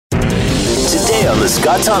Today on The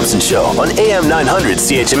Scott Thompson Show on AM 900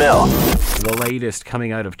 CHML. The latest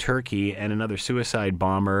coming out of Turkey and another suicide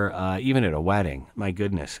bomber, even at a wedding. My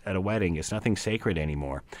goodness, at a wedding, it's nothing sacred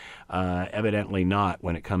anymore. Evidently not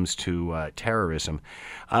when it comes to terrorism.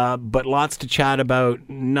 But lots to chat about,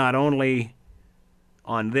 not only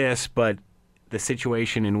on this, but the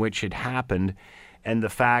situation in which it happened and the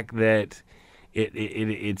fact that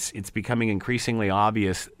it's becoming increasingly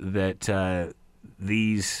obvious that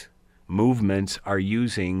these movements are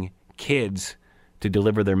using kids to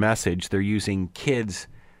deliver their message. They're using kids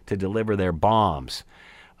to deliver their bombs,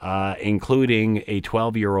 including a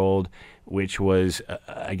 12-year-old, which was,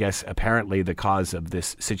 I guess, apparently the cause of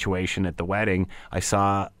this situation at the wedding. I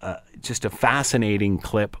saw just a fascinating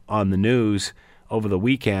clip on the news over the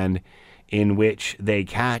weekend in which they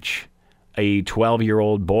catch a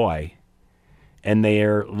 12-year-old boy and they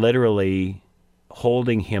are literally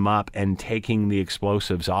holding him up and taking the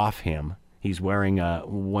explosives off him. He's wearing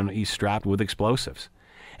he's strapped with explosives.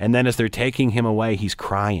 And then as they're taking him away, he's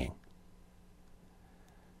crying.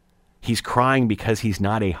 He's crying because he's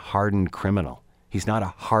not a hardened criminal. He's not a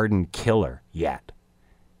hardened killer yet.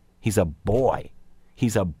 He's a boy.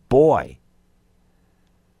 He's a boy.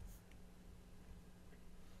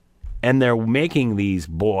 And they're making these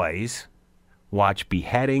boys watch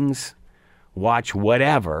beheadings, watch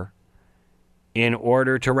whatever, in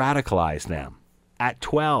order to radicalize them. At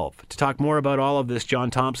 12. To talk more about all of this, John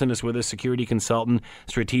Thompson is with us, security consultant,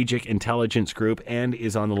 Strategic Intelligence Group, and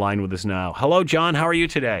is on the line with us now. Hello, John. How are you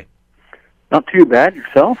today? Not too bad.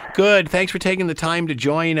 Yourself? Good. Thanks for taking the time to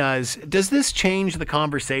join us. Does this change the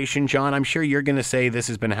conversation, John? I'm sure you're going to say this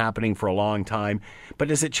has been happening for a long time, but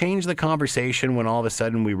does it change the conversation when all of a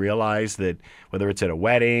sudden we realize that whether it's at a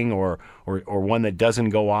wedding or one that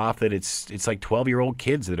doesn't go off, that it's like 12-year-old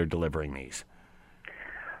kids that are delivering these?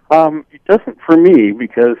 It doesn't for me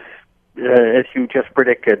because, as you just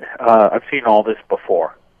predicted, I've seen all this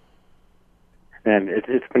before, and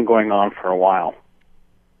it's been going on for a while.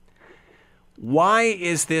 Why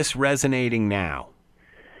is this resonating now?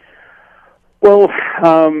 Well,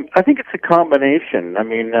 I think it's a combination. I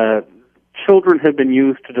mean, children have been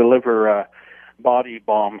used to deliver body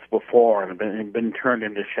bombs before and been turned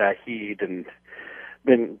into Shaheed and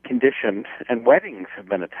been conditioned, and weddings have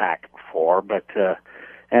been attacked before, but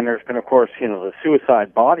and there's been, of course, the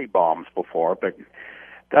suicide body bombs before, but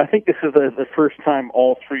I think this is the first time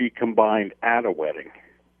all three combined at a wedding.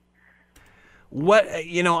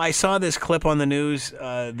 I saw this clip on the news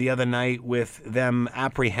the other night with them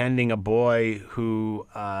apprehending a boy who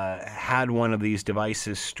had one of these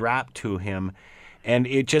devices strapped to him, and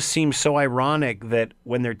it just seems so ironic that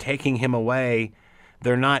when they're taking him away,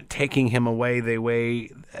 they're not taking him away the way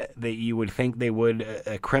that you would think they would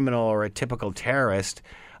a criminal or a typical terrorist.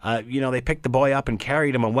 They picked the boy up and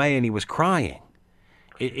carried him away, and he was crying.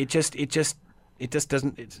 It just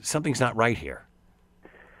doesn't. Something's not right here.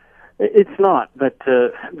 It's not, but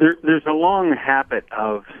there's a long habit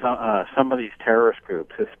of some of these terrorist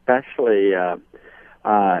groups, especially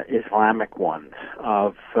Islamic ones,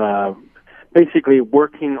 of basically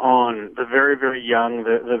working on the very, very young,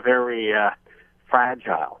 the very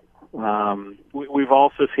fragile. We've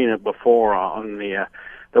also seen it before on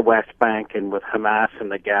the West Bank and with Hamas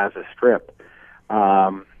and the Gaza Strip.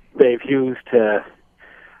 They've used the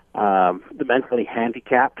mentally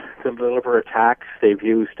handicapped to deliver attacks. They've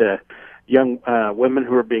used young women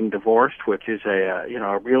who are being divorced, which is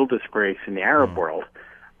a real disgrace in the Arab world.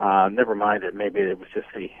 Never mind that maybe it was just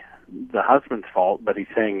the husband's fault, but he's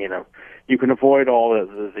saying you can avoid all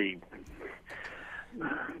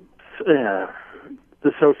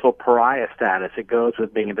the social pariah status that goes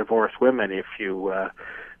with being a divorced woman if you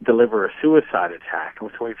deliver a suicide attack.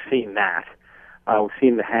 So we've seen that. We've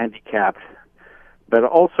seen the handicapped. But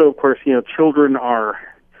also, of course, children are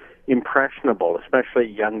impressionable, especially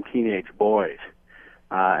young teenage boys,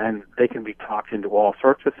 and they can be talked into all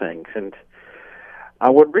sorts of things. And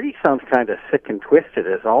what really sounds kind of sick and twisted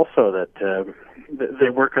is also that they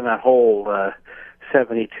work on that whole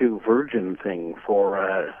 72 virgin thing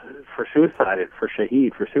for suicide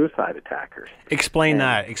attackers. Explain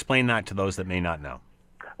that. Explain that to those that may not know.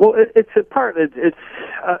 Well, it's a part.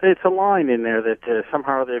 It's a line in there that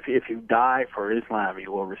somehow if you die for Islam,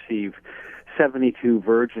 you will receive 72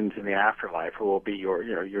 virgins in the afterlife who will be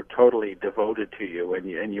you're totally devoted to you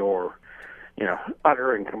and your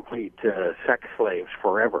utter and complete sex slaves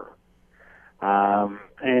forever.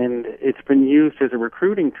 And it's been used as a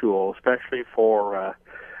recruiting tool, especially for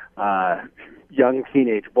young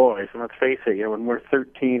teenage boys. And let's face it, when we're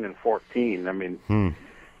 13 and 14, I mean,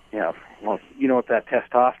 well, you know what that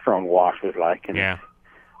testosterone wash was like, and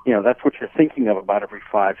that's what you're thinking of about every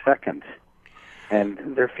 5 seconds. and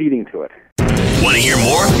they're feeding to it. Want to hear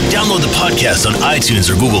more? Download the podcast on iTunes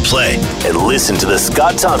or Google Play and listen to The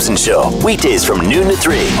Scott Thompson Show weekdays from noon to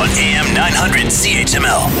 3 on AM 900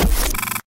 CHML.